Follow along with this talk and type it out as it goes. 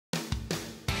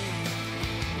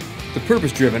the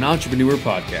Purpose-Driven Entrepreneur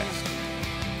Podcast.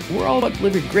 We're all about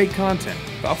delivering great content,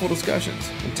 thoughtful discussions,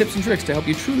 and tips and tricks to help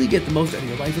you truly get the most out of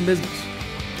your life and business.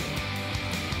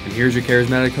 And here's your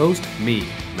charismatic host, me,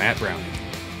 Matt Brauning.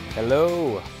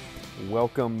 Hello.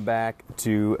 Welcome back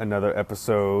to another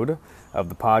episode of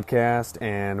the podcast,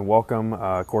 and welcome.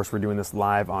 Of course, we're doing this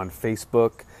live on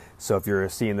Facebook. So if you're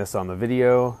seeing this on the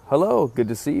video, hello, good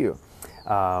to see you.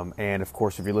 And of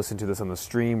course, if you're listening to this on the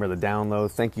stream or the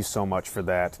download, thank you so much for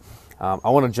that.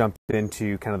 I want to jump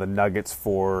into kind of the nuggets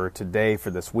for today, for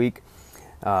this week.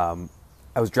 I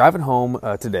was driving home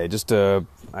today,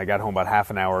 I got home about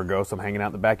half an hour ago, so I'm hanging out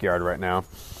in the backyard right now.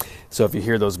 So if you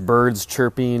hear those birds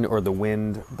chirping or the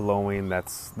wind blowing,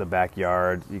 that's the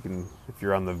backyard. You can, if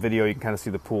you're on the video, you can kind of see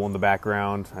the pool in the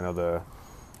background. I know the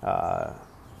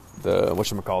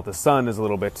sun is a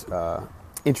little bit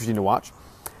interesting to watch.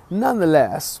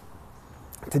 Nonetheless,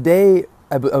 today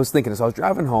I was thinking, so I was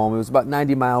driving home. It was about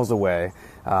 90 miles away.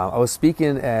 I was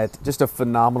speaking at just a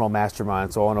phenomenal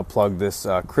mastermind, so I want to plug this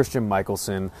Christian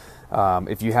Mickelsen.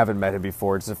 If you haven't met him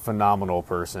before, it's a phenomenal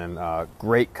person,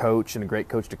 great coach and a great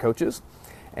coach to coaches.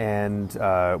 And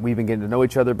we've been getting to know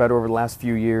each other better over the last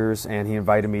few years, and he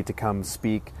invited me to come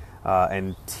speak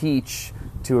and teach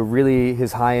to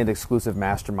his high-end exclusive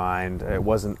mastermind. It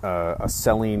wasn't a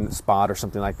selling spot or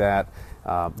something like that.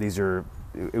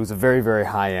 It was a very, very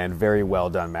high-end, very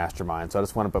well-done mastermind. So I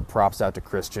just want to put props out to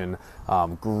Christian.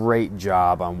 Great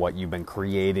job on what you've been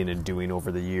creating and doing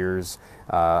over the years.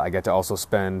 I got to also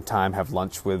have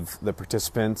lunch with the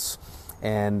participants.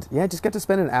 And yeah, just got to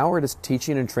spend an hour just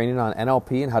teaching and training on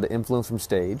NLP and how to influence from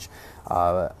stage.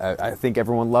 I think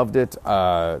everyone loved it.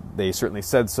 They certainly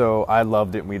said so. I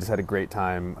loved it, and we just had a great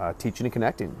time teaching and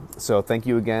connecting. So thank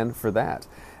you again for that.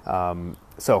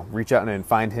 So reach out and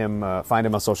find him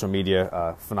on social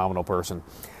media. Phenomenal person.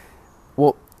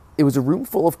 Well, it was a room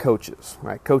full of coaches,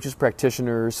 right? Coaches,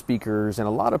 practitioners, speakers, and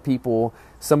a lot of people.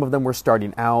 Some of them were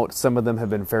starting out. Some of them have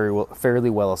been fairly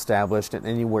well established, and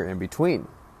anywhere in between.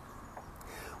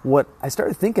 What I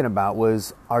started thinking about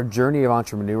was our journey of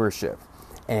entrepreneurship,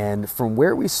 and from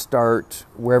where we start,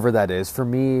 wherever that is. For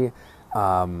me,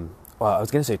 I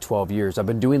was going to say 12 years. I've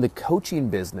been doing the coaching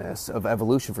business of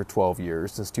evolution for 12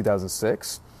 years, since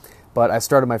 2006. But I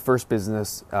started my first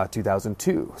business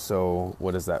 2002. So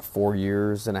what is that, 4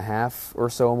 years and a half or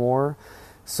so more?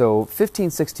 So 15,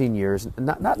 16 years,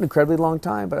 not an incredibly long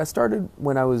time, but I started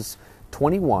when I was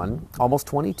 21, almost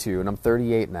 22, and I'm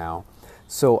 38 now.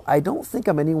 So I don't think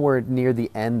I'm anywhere near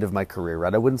the end of my career,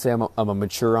 right? I wouldn't say I'm a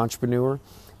mature entrepreneur,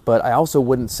 but I also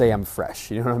wouldn't say I'm fresh.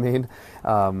 You know what I mean?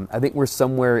 I think we're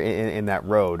somewhere in that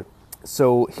road.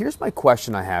 So here's my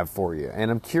question I have for you. And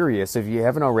I'm curious, if you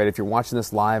haven't already, if you're watching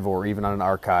this live or even on an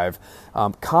archive,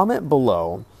 comment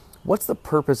below, what's the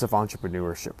purpose of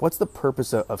entrepreneurship? What's the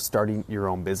purpose of starting your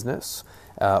own business?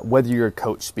 Whether you're a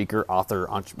coach, speaker, author,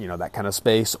 that kind of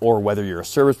space, or whether you're a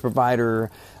service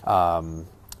provider,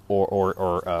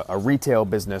 or a retail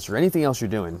business, or anything else you're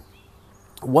doing,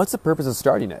 what's the purpose of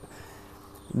starting it?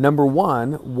 Number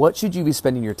one, what should you be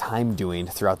spending your time doing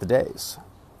throughout the days?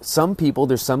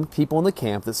 There's some people in the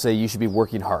camp that say you should be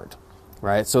working hard,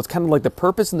 right? So it's kind of like the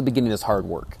purpose in the beginning is hard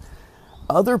work.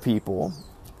 Other people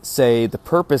say the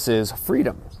purpose is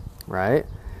freedom, right?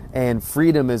 And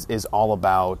freedom is all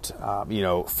about,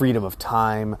 freedom of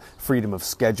time, freedom of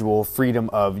schedule, freedom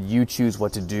of you choose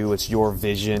what to do. It's your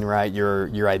vision, right?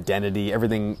 Your identity,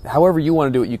 everything. However you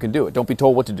want to do it, you can do it. Don't be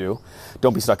told what to do.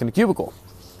 Don't be stuck in a cubicle.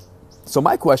 So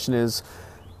my question is,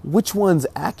 which one's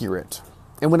accurate?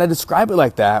 And when I describe it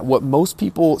like that, what most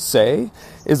people say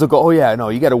is they'll go, oh yeah, no,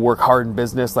 you got to work hard in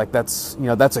business. Like that's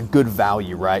a good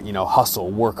value, right?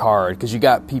 Hustle, work hard. Because you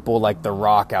got people like The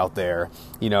Rock out there,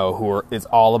 it's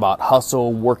all about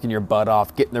hustle, working your butt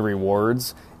off, getting the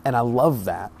rewards. And I love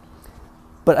that.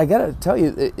 But I got to tell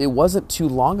you, it wasn't too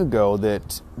long ago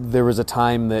that there was a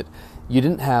time that you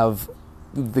didn't have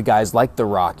the guys like The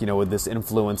Rock, with this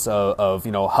influence of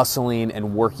hustling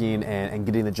and working and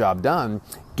getting the job done,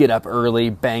 get up early,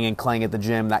 bang and clang at the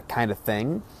gym, that kind of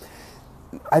thing.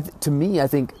 To me, I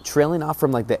think trailing off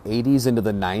from like the 80s into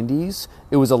the 90s,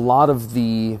 it was a lot of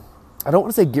I don't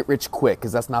want to say get rich quick,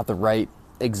 because that's not the right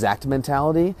exact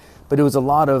mentality, but it was a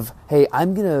lot of, hey,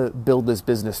 I'm going to build this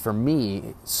business for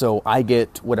me so I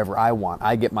get whatever I want.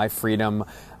 I get my freedom.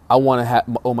 I want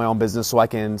to own my own business so I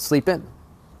can sleep in,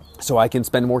 so I can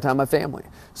spend more time with my family,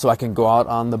 so I can go out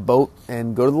on the boat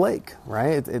and go to the lake,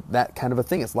 right? That kind of a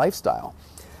thing. It's lifestyle.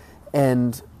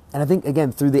 And And I think,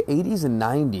 again, through the 80s and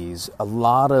 90s, a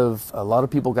lot of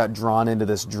people got drawn into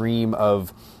this dream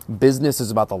of business is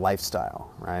about the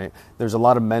lifestyle, right? There's a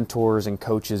lot of mentors and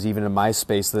coaches, even in my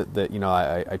space, that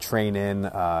I train in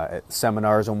at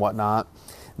seminars and whatnot,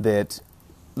 that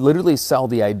literally sell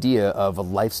the idea of a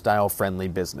lifestyle-friendly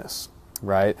business,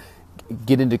 right?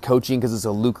 Get into coaching because it's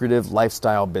a lucrative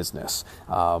lifestyle business.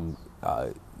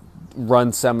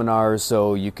 Run seminars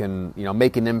so you can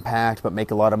make an impact but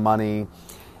make a lot of money.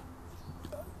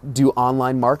 Do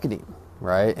online marketing,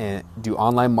 right? And do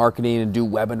online marketing and do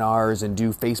webinars and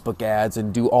do Facebook ads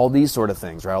and do all these sort of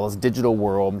things, right? All this digital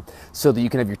world so that you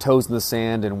can have your toes in the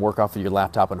sand and work off of your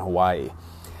laptop in Hawaii.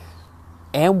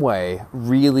 Amway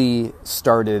really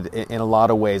started in a lot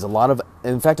of ways.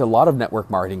 In fact, a lot of network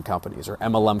marketing companies or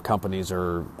MLM companies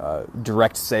or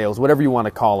direct sales, whatever you want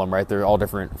to call them, right? They're all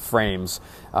different frames.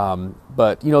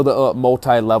 But the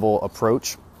multi-level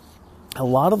approach. A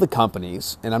lot of the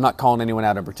companies, and I'm not calling anyone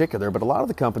out in particular, but a lot of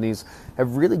the companies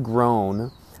have really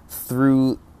grown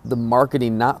through the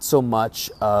marketing, not so much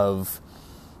of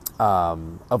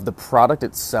the product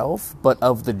itself, but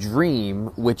of the dream,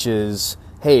 which is,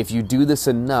 hey, if you do this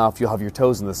enough, you'll have your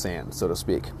toes in the sand, so to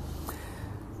speak.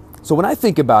 So when I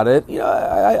think about it,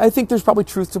 I think there's probably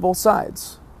truth to both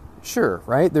sides. Sure,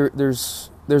 right? There's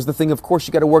the thing, of course,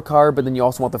 you got to work hard, but then you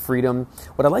also want the freedom.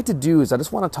 What I'd like to do is I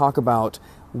just want to talk about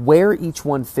where each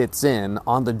one fits in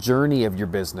on the journey of your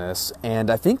business. And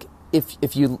I think if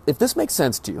this makes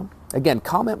sense to you, again,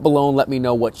 comment below and let me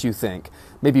know what you think.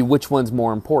 Maybe which one's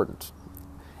more important.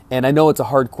 And I know it's a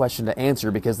hard question to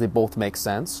answer because they both make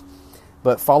sense.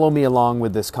 But follow me along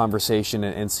with this conversation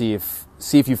and see if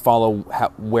you follow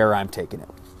where I'm taking it.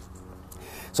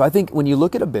 So I think when you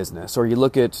look at a business, or you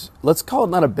look at, let's call it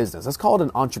not a business, let's call it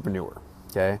an entrepreneur,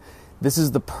 okay? This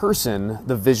is the person,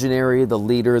 the visionary, the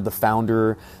leader, the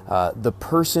founder, the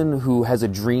person who has a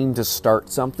dream to start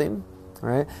something,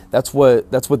 right? That's what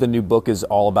the new book is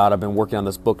all about. I've been working on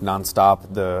this book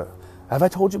nonstop. Have I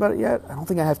told you about it yet? I don't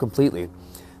think I have completely.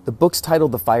 The book's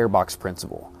titled The Firebox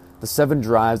Principle, the 7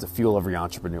 drives that fuel every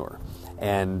entrepreneur.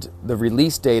 And the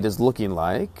release date is looking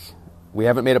like, we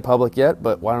haven't made it public yet,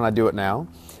 but why don't I do it now?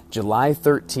 July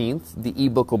 13th, the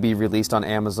ebook will be released on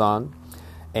Amazon.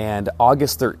 And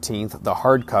August 13th, the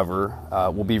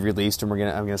hardcover will be released, and I'm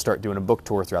going to start doing a book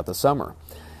tour throughout the summer.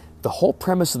 The whole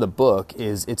premise of the book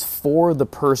is it's for the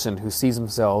person who sees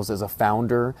themselves as a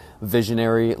founder,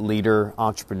 visionary, leader,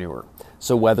 entrepreneur.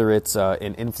 So whether it's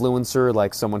an influencer,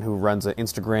 like someone who runs an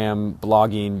Instagram,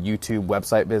 blogging, YouTube,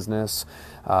 website business,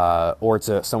 or it's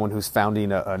someone who's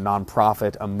founding a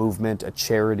nonprofit, a movement, a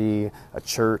charity, a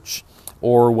church,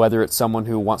 or whether it's someone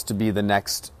who wants to be the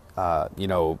next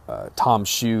Tom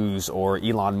Shoes or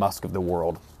Elon Musk of the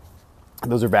world.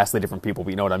 Those are vastly different people,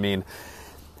 but you know what I mean.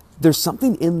 There's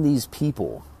something in these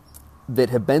people that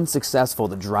have been successful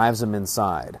that drives them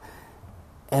inside.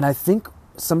 And I think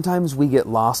sometimes we get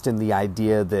lost in the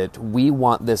idea that we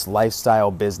want this lifestyle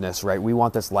business, right? We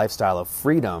want this lifestyle of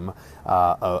freedom,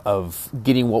 of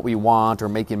getting what we want or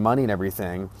making money and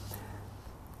everything.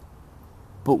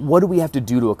 But what do we have to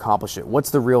do to accomplish it? What's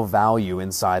the real value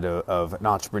inside of an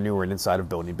entrepreneur and inside of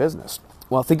building a business?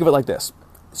 Well, think of it like this.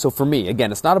 So for me,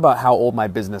 again, it's not about how old my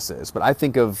business is, but I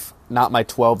think of not my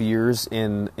 12 years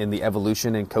in the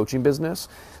evolution and coaching business,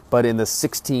 but in the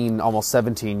 16, almost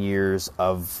 17 years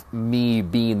of me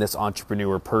being this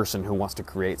entrepreneur person who wants to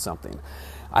create something.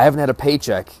 I haven't had a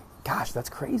paycheck. Gosh, that's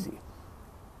crazy.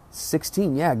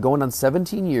 16, yeah, going on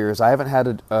 17 years. I haven't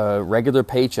had a regular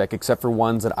paycheck except for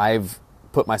ones that I've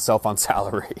put myself on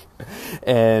salary.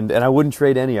 and I wouldn't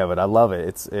trade any of it. I love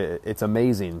it. It's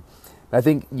amazing. I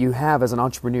think you have, as an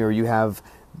entrepreneur, you have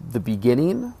the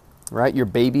beginning, right? Your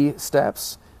baby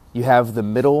steps. You have the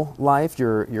middle life,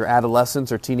 your adolescence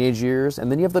or teenage years,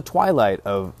 and then you have the twilight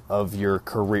of your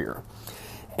career.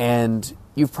 And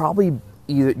you've probably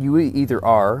either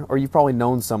are, or you've probably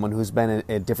known someone who's been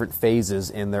at different phases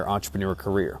in their entrepreneur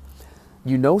career.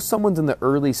 You know someone's in the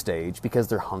early stage because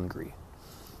they're hungry.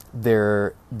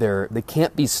 They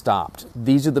can't be stopped.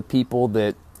 These are the people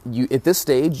that at this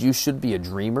stage, you should be a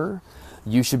dreamer.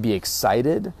 You should be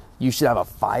excited. You should have a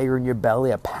fire in your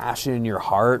belly, a passion in your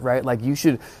heart, right? Like you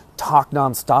should talk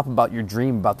nonstop about your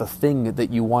dream, about the thing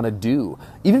that you want to do.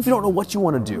 Even if you don't know what you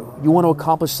want to do, you want to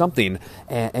accomplish something,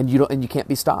 and you can't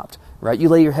be stopped, right? You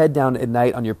lay your head down at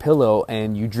night on your pillow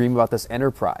and you dream about this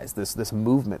enterprise, this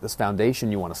movement, this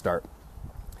foundation you want to start.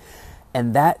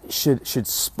 And that should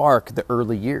spark the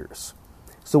early years.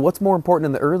 So what's more important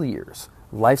in the early years?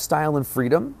 Lifestyle and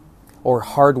freedom, or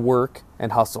hard work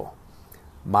and hustle?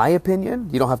 My opinion,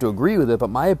 you don't have to agree with it,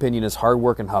 but my opinion is hard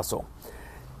work and hustle.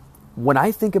 when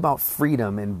I think about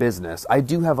freedom in business, I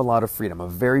do have a lot of freedom. I'm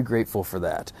very grateful for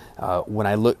that. When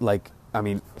I look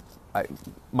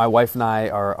my wife and I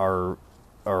are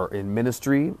in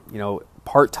ministry,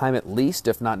 part-time at least,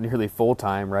 if not nearly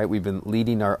full-time, right? We've been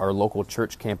leading our local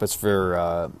church campus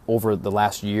for over the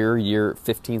last year,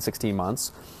 15, 16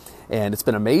 months, and it's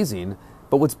been amazing.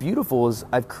 But what's beautiful is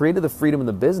I've created the freedom in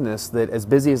the business that, as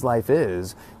busy as life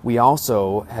is, we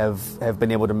also have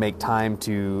been able to make time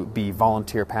to be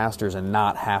volunteer pastors and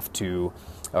not have to,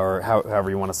 or however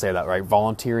you want to say that, right?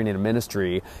 Volunteering in a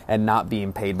ministry and not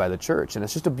being paid by the church. And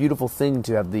it's just a beautiful thing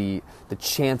to have the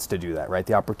chance to do that, right?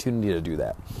 The opportunity to do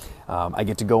that. I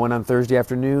get to go in on Thursday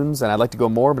afternoons, and I'd like to go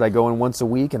more, but I go in once a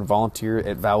week and volunteer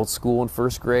at Val's school in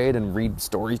first grade and read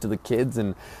stories to the kids,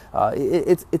 and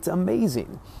it's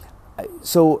amazing.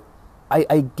 So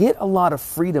I get a lot of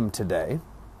freedom today,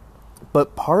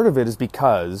 but part of it is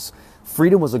because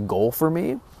freedom was a goal for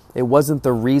me. It wasn't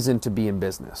the reason to be in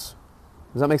business.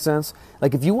 Does that make sense?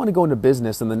 Like, if you want to go into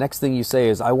business and the next thing you say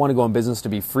is, I want to go in business to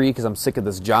be free because I'm sick of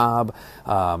this job,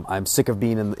 I'm sick of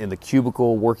being in the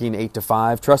cubicle working 8 to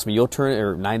 5, trust me,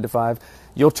 9 to 5,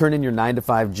 you'll turn in your 9 to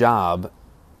 5 job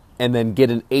and then get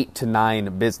an 8 to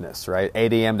 9 business, right?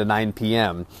 8 a.m. to 9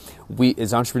 p.m. We,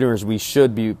 as entrepreneurs, we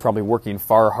should be probably working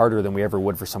far harder than we ever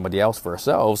would for somebody else, for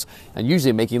ourselves, and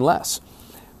usually making less.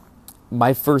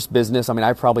 My first business,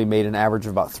 I probably made an average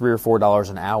of about $3 or $4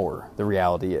 an hour, the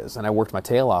reality is, and I worked my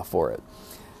tail off for it.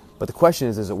 But the question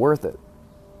is it worth it?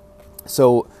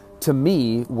 So to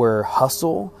me, where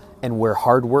hustle and where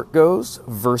hard work goes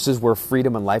versus where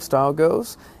freedom and lifestyle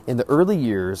goes, in the early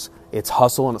years, it's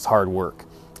hustle and it's hard work.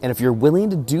 And if you're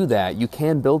willing to do that, you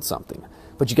can build something.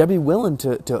 But you got to be willing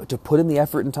to put in the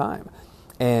effort and time.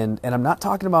 And I'm not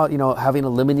talking about, having a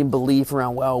limiting belief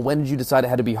around, well, when did you decide it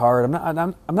had to be hard?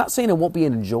 I'm not saying it won't be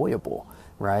enjoyable,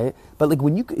 right? But like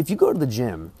if you go to the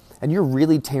gym and you're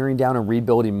really tearing down and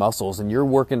rebuilding muscles and you're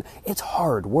working, it's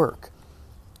hard work.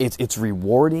 It's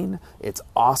rewarding, it's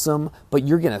awesome, but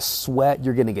you're going to sweat,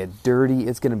 you're going to get dirty,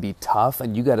 it's going to be tough,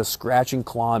 and you got to scratch and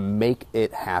claw and make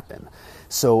it happen.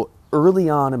 So early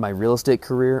on in my real estate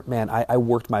career, man, I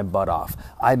worked my butt off.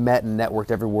 I met and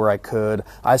networked everywhere I could.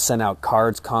 I sent out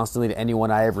cards constantly to anyone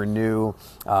I ever knew.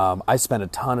 I spent a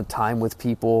ton of time with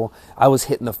people. I was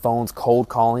hitting the phones, cold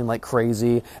calling like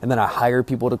crazy, and then I hired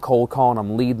people to cold call, and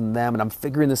I'm leading them, and I'm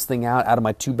figuring this thing out of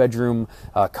my 2-bedroom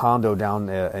condo down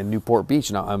in Newport Beach,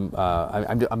 and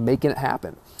I'm making it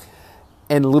happen.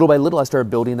 And little by little, I started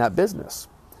building that business.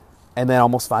 And then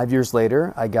almost 5 years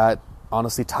later, I got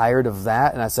honestly tired of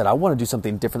that, and I said, I want to do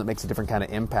something different that makes a different kind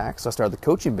of impact. So I started the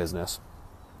coaching business,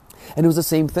 and it was the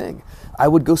same thing. I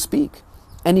would go speak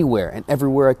anywhere and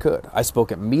everywhere I could. I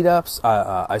spoke at meetups,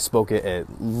 I spoke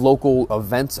at local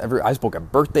events, I spoke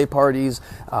at birthday parties,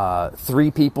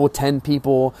 3 people, 10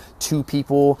 people, 2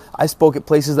 people. I spoke at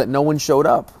places that no one showed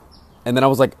up. And then I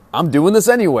was like, I'm doing this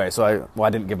anyway. So I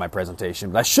didn't give my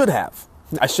presentation, but I should have.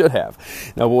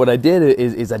 Now, what I did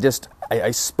is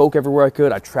I spoke everywhere I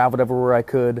could. I traveled everywhere I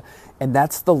could. And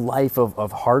that's the life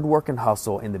of hard work and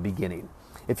hustle in the beginning.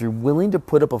 If you're willing to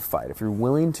put up a fight, if you're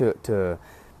willing to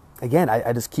again,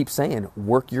 I just keep saying,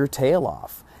 work your tail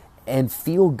off and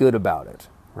feel good about it,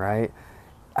 right?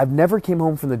 I've never came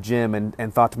home from the gym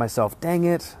and thought to myself, dang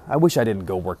it, I wish I didn't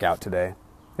go work out today.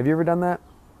 Have you ever done that?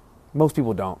 Most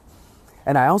people don't.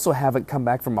 And I also haven't come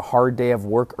back from a hard day of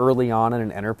work early on in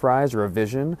an enterprise or a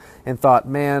vision and thought,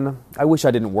 man, I wish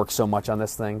I didn't work so much on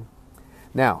this thing.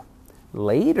 Now,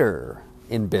 later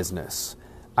in business,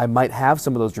 I might have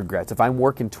some of those regrets. If I'm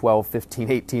working 12, 15,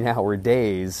 18-hour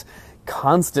days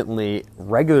constantly,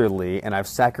 regularly, and I've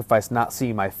sacrificed not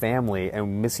seeing my family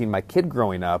and missing my kid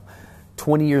growing up,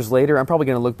 20 years later, I'm probably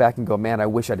going to look back and go, man, I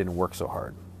wish I didn't work so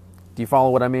hard. Do you follow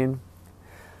what I mean?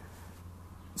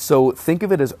 So think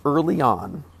of it as early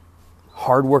on,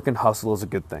 hard work and hustle is a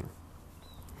good thing.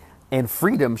 And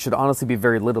freedom should honestly be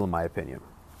very little, in my opinion.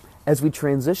 As we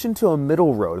transition to a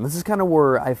middle road, and this is kind of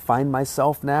where I find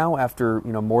myself now after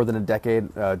more than a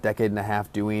decade and a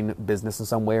half doing business in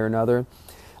some way or another,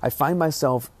 I find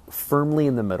myself firmly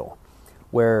in the middle,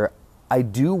 where I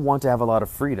do want to have a lot of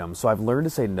freedom. So I've learned to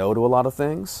say no to a lot of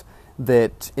things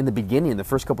that in the beginning, the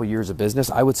first couple of years of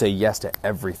business, I would say yes to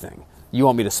everything. You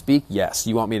want me to speak? Yes.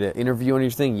 You want me to interview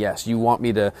anything? Yes. You want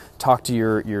me to talk to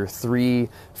your 3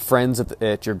 friends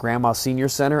at your grandma's senior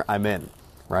center? I'm in,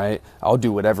 right? I'll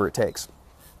do whatever it takes.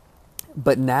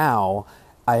 But now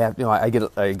I have, I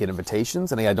get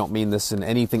invitations, and I don't mean this in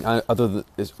anything other than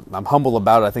I'm humble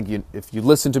about it. I think if you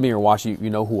listen to me or watch, you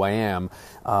know who I am.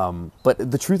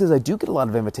 But the truth is, I do get a lot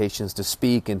of invitations to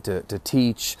speak and to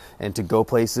teach and to go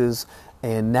places.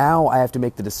 And now I have to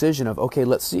make the decision of, okay,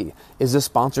 let's see, is this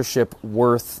sponsorship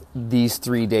worth these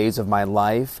 3 days of my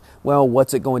life? Well,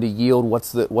 what's it going to yield?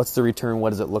 What's the return?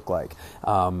 What does it look like?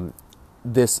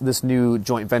 This new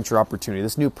joint venture opportunity,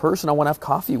 this new person I want to have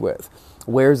coffee with,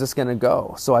 where is this going to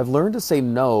go? So I've learned to say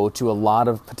no to a lot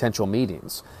of potential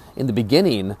meetings. In the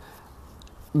beginning,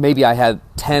 maybe I had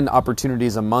 10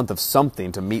 opportunities a month of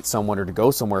something to meet someone or to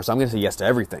go somewhere, so I'm going to say yes to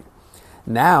everything.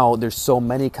 Now there's so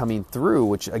many coming through,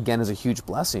 which again is a huge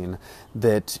blessing,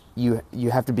 that you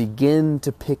have to begin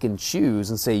to pick and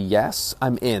choose and say, yes,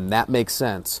 I'm in. That makes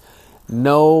sense.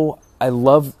 No, I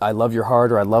love your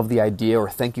heart, or I love the idea,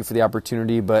 or thank you for the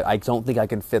opportunity, but I don't think I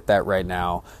can fit that right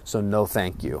now, so no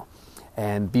thank you.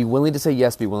 And be willing to say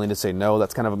yes, be willing to say no.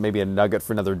 That's kind of maybe a nugget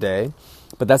for another day,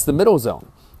 but that's the middle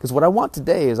zone. Because what I want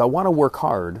today is I want to work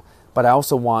hard, but I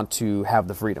also want to have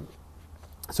the freedom.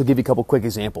 So I'll give you a couple quick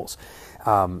examples.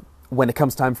 When it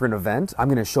comes time for an event, I'm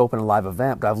going to show up in a live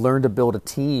event, but I've learned to build a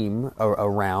team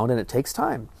around, and it takes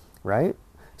time, right?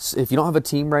 So if you don't have a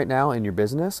team right now in your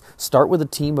business, start with a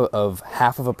team of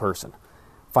half of a person.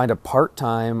 Find a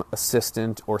part-time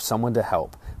assistant or someone to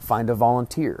help. Find a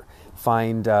volunteer.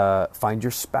 Find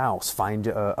your spouse. Find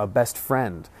a best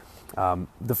friend.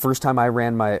 The first time I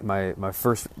ran my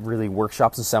first really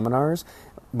workshops and seminars,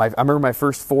 I remember my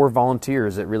first 4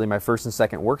 volunteers at really my first and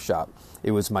second workshop.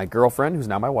 It was my girlfriend, who's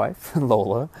now my wife,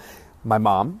 Lola, my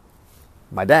mom,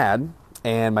 my dad,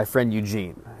 and my friend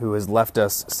Eugene, who has left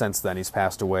us since then. He's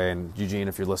passed away. And Eugene,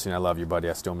 if you're listening, I love you, buddy.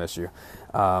 I still miss you.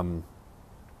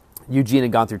 Eugene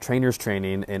had gone through trainer's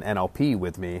training in NLP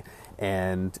with me,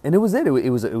 and it was it. It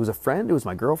was a friend. It was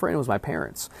my girlfriend. It was my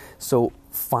parents. So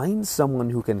find someone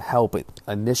who can help it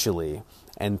initially,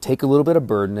 and take a little bit of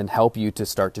burden and help you to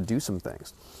start to do some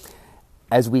things.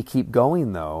 As we keep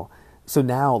going, though, so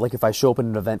now, like if I show up at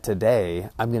an event today,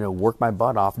 I'm going to work my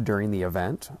butt off during the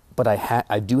event, but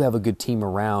I do have a good team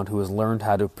around who has learned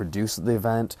how to produce the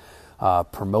event,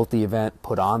 promote the event,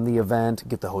 put on the event,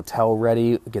 get the hotel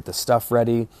ready, get the stuff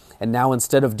ready. And now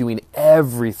instead of doing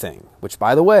everything, which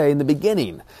by the way, in the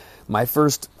beginning, my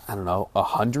first,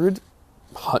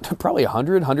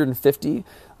 150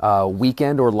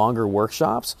 weekend or longer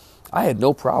workshops, I had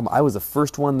no problem. I was the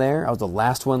first one there. I was the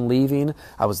last one leaving.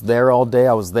 I was there all day.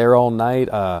 I was there all night.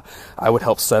 I would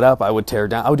help set up. I would tear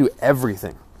down. I would do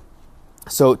everything.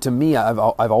 So to me, I've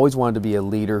always wanted to be a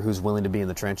leader who's willing to be in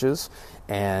the trenches.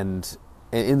 And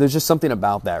there's just something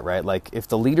about that, right? Like if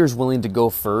the leader's willing to go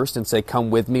first and say,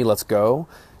 come with me, let's go,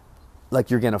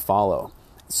 like you're going to follow.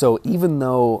 So even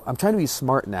though I'm trying to be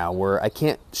smart now where I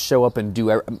can't show up and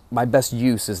do, my best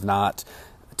use is not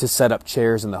to set up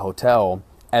chairs in the hotel.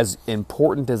 As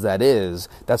important as that is,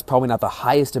 that's probably not the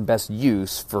highest and best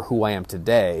use for who I am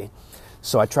today.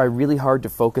 So I try really hard to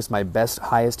focus my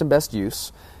highest and best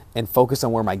use and focus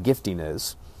on where my gifting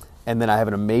is. And then I have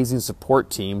an amazing support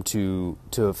team to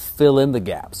fill in the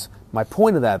gaps. My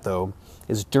point of that, though,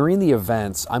 is during the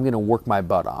events, I'm going to work my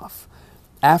butt off.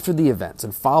 After the events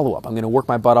and follow-up, I'm going to work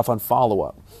my butt off on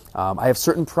follow-up. I have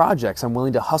certain projects I'm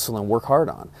willing to hustle and work hard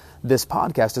on. This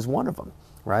podcast is one of them,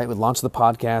 right? We launched the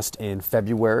podcast in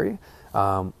February.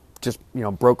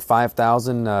 Broke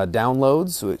 5,000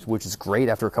 downloads, which is great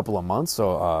after a couple of months.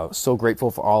 So grateful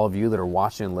for all of you that are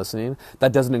watching and listening.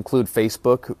 That doesn't include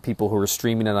Facebook, people who are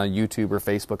streaming it on YouTube or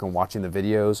Facebook and watching the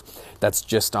videos. That's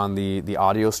just on the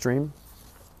audio stream.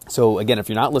 So again, if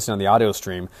you're not listening on the audio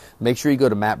stream, make sure you go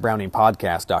to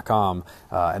mattbrowningpodcast.com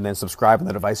and then subscribe on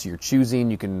the device you're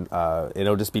choosing. You can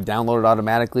it'll just be downloaded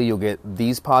automatically. You'll get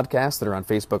these podcasts that are on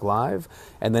Facebook Live,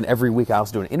 and then every week I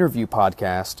also do an interview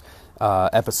podcast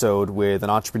episode with an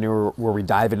entrepreneur where we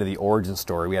dive into the origin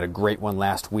story. We had a great one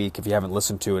last week. If you haven't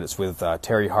listened to it, it's with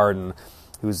Terry Harden,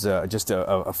 who's just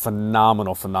a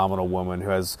phenomenal woman who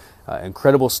has an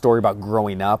incredible story about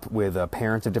growing up with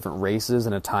parents of different races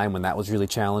in a time when that was really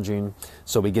challenging.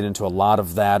 So we get into a lot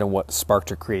of that and what sparked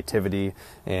her creativity.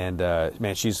 And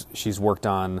she's worked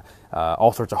on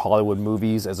all sorts of Hollywood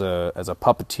movies as a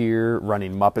puppeteer,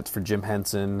 running Muppets for Jim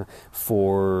Henson,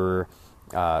 for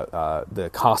the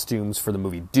costumes for the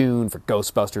movie Dune, for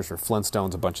Ghostbusters, for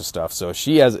Flintstones, a bunch of stuff. So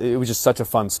it was just such a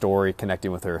fun story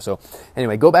connecting with her. So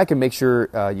anyway, go back and make sure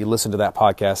you listen to that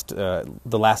podcast,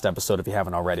 the last episode, if you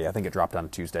haven't already. I think it dropped on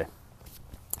Tuesday.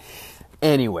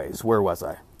 Anyways, where was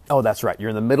I? Oh, that's right.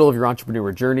 You're in the middle of your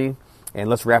entrepreneur journey, and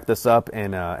let's wrap this up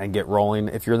and get rolling.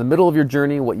 If you're in the middle of your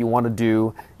journey, what you want to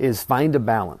do is find a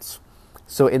balance.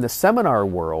 So in the seminar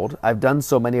world, I've done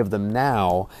so many of them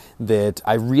now that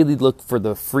I really look for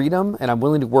the freedom, and I'm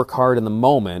willing to work hard in the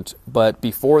moment, but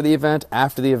before the event,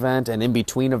 after the event, and in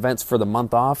between events for the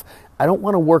month off, I don't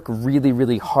want to work really,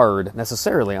 really hard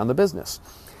necessarily on the business.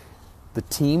 The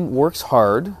team works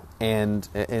hard, and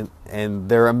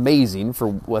they're amazing for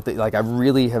what they like. I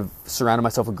really have surrounded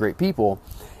myself with great people,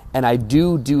 and I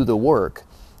do the work.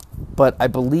 But I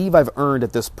believe I've earned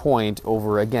at this point,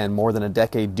 over again more than a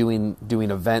decade doing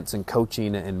events and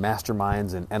coaching and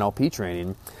masterminds and NLP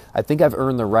training, I think I've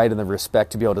earned the right and the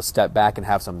respect to be able to step back and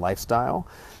have some lifestyle.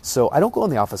 So I don't go in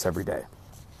the office every day.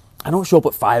 I don't show up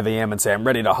at 5 a.m. and say I'm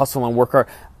ready to hustle and work hard.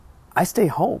 I stay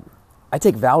home. I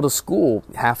take Val to school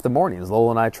half the mornings.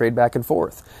 Lowell and I trade back and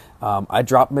forth. I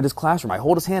drop him at his classroom. I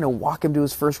hold his hand and walk him to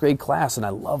his first grade class, and I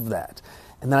love that.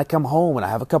 And then I come home and I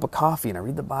have a cup of coffee and I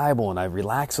read the Bible and I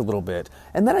relax a little bit.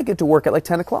 And then I get to work at like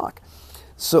 10 o'clock.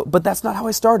 But that's not how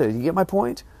I started. You get my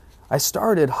point? I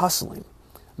started hustling.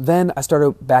 Then I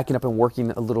started backing up and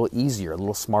working a little easier, a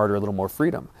little smarter, a little more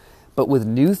freedom. But with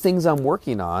new things I'm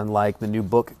working on, like the new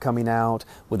book coming out,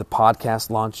 with a podcast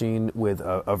launching, with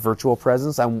a virtual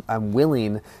presence, I'm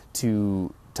willing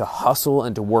to hustle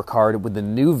and to work hard with the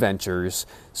new ventures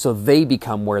so they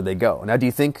become where they go. Now, do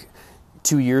you think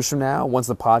 2 years from now, once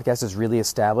the podcast is really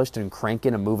established and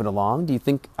cranking and moving along, do you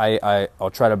think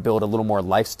I'll try to build a little more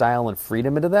lifestyle and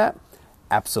freedom into that?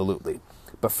 Absolutely.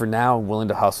 But for now, I'm willing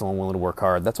to hustle and willing to work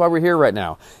hard. That's why we're here right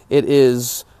now. It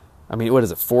is, what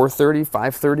is it, 4:30,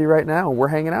 5:30 right now, and we're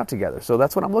hanging out together. So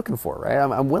that's what I'm looking for, right?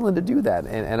 I'm willing to do that,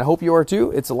 and I hope you are too.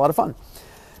 It's a lot of fun.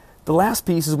 The last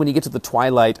piece is when you get to the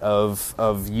twilight of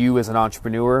you as an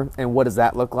entrepreneur, and what does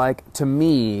that look like? To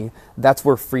me, that's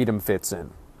where freedom fits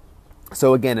in.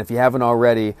 So again, if you haven't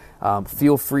already,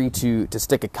 feel free to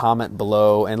stick a comment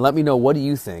below and let me know, what do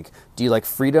you think? Do you like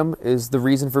freedom is the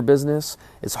reason for business?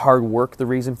 Is hard work the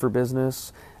reason for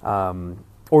business?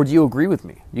 Or do you agree with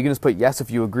me? You can just put yes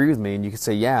if you agree with me, and you can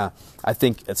say, yeah, I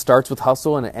think it starts with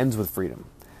hustle and it ends with freedom.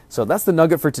 So that's the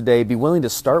nugget for today. Be willing to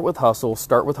start with hustle,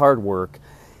 start with hard work.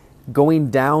 Going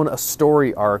down a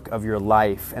story arc of your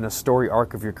life and a story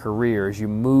arc of your career as you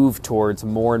move towards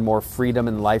more and more freedom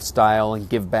and lifestyle and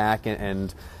give back,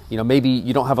 and maybe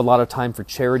you don't have a lot of time for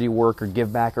charity work or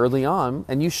give back early on,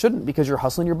 and you shouldn't, because you're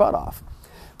hustling your butt off.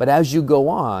 But as you go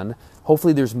on,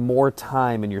 hopefully there's more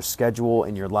time in your schedule,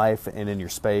 in your life, and in your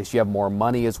space. You have more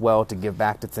money as well to give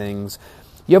back to things.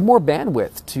 You have more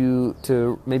bandwidth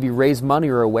to maybe raise money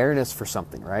or awareness for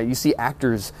something, right? You see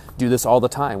actors do this all the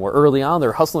time, where early on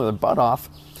they're hustling their butt off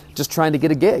just trying to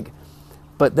get a gig.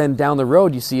 But then down the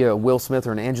road, you see a Will Smith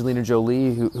or an Angelina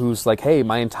Jolie who's like, hey,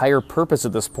 my entire purpose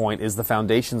at this point is the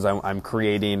foundations I'm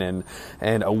creating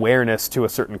and awareness to a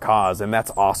certain cause. And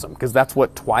that's awesome, because that's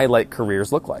what twilight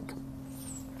careers look like.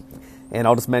 And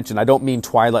I'll just mention, I don't mean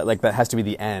twilight like that has to be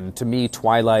the end. To me,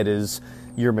 twilight is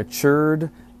you're matured,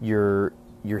 you're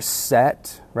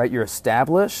set, right? You're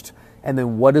established. And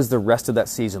then what does the rest of that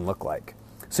season look like?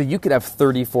 So you could have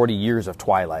 30, 40 years of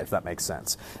twilight, if that makes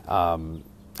sense.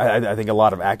 I think a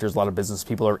lot of actors, a lot of business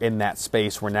people are in that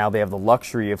space where now they have the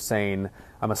luxury of saying,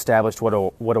 I'm established, what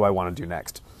do I want to do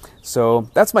next? So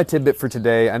that's my tidbit for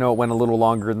today. I know it went a little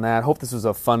longer than that. Hope this was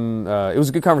a fun, it was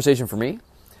a good conversation for me.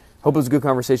 Hope it was a good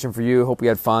conversation for you. Hope we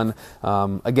had fun.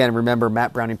 Again, remember,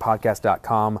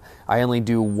 mattbrowningpodcast.com.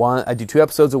 I do 2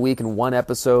 episodes a week, and 1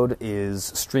 episode is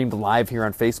streamed live here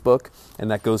on Facebook, and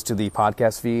that goes to the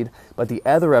podcast feed. But the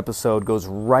other episode goes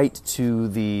right to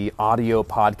the audio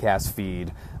podcast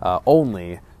feed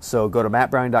only. So go to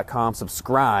mattbrowning.com,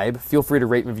 subscribe. Feel free to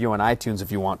rate and review on iTunes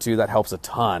if you want to. That helps a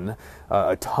ton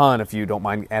if you don't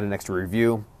mind adding an extra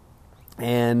review.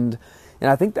 And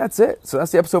I think that's it. So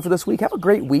that's the episode for this week. Have a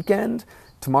great weekend.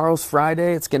 Tomorrow's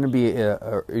Friday. It's going to be,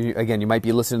 again, you might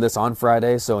be listening to this on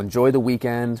Friday, so enjoy the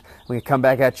weekend. We can come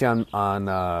back at you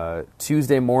on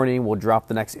Tuesday morning. We'll drop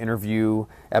the next interview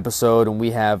episode, and we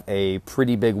have a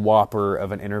pretty big whopper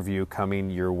of an interview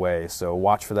coming your way. So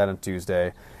watch for that on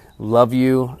Tuesday. Love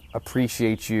you,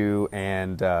 appreciate you,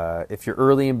 and if you're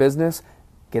early in business,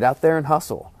 get out there and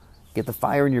hustle. Get the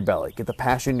fire in your belly. Get the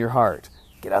passion in your heart.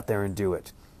 Get out there and do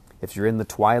it. If you're in the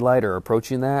twilight or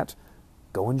approaching that,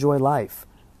 go enjoy life.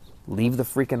 Leave the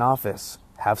freaking office.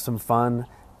 Have some fun.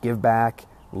 Give back.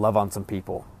 Love on some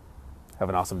people. Have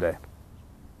an awesome day.